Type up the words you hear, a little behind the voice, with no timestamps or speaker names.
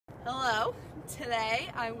Hello, today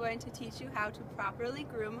I'm going to teach you how to properly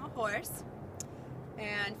groom a horse.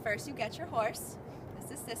 And first you get your horse,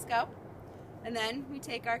 this is Cisco, and then we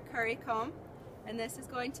take our curry comb, and this is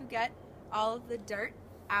going to get all of the dirt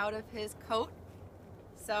out of his coat.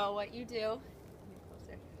 So what you do,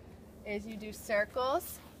 is you do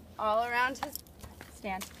circles all around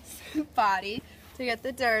his body to get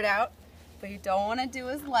the dirt out, but you don't want to do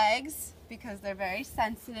his legs because they're very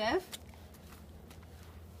sensitive.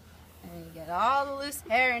 And you get all the loose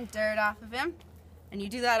hair and dirt off of him. And you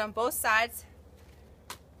do that on both sides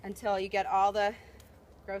until you get all the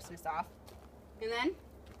grossness off. And then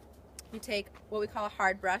you take what we call a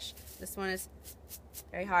hard brush. This one is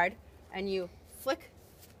very hard. And you flick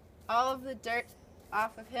all of the dirt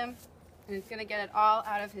off of him. And it's going to get it all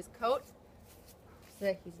out of his coat so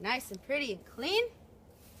that he's nice and pretty and clean.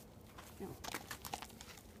 No.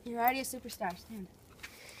 You're already a superstar. Stand.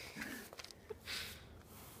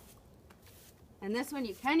 And this one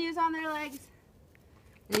you can use on their legs.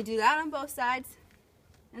 And you do that on both sides.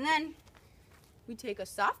 And then we take a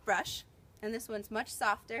soft brush, and this one's much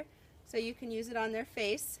softer, so you can use it on their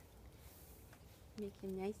face. Make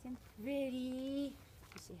him nice and pretty.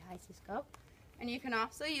 You say hi, Cisco. And you can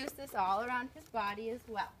also use this all around his body as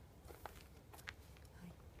well.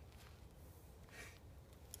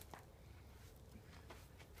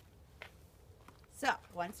 So,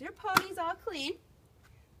 once your pony's all clean,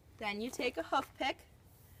 then you take a hoof pick,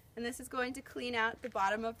 and this is going to clean out the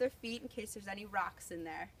bottom of their feet in case there's any rocks in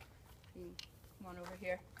there. Come on over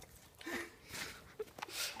here.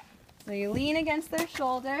 So you lean against their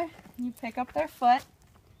shoulder, and you pick up their foot,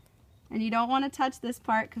 and you don't want to touch this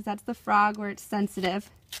part because that's the frog where it's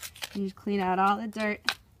sensitive. And you just clean out all the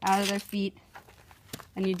dirt out of their feet,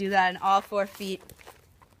 and you do that in all 4 feet,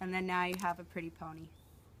 and then now you have a pretty pony.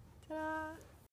 Ta-da!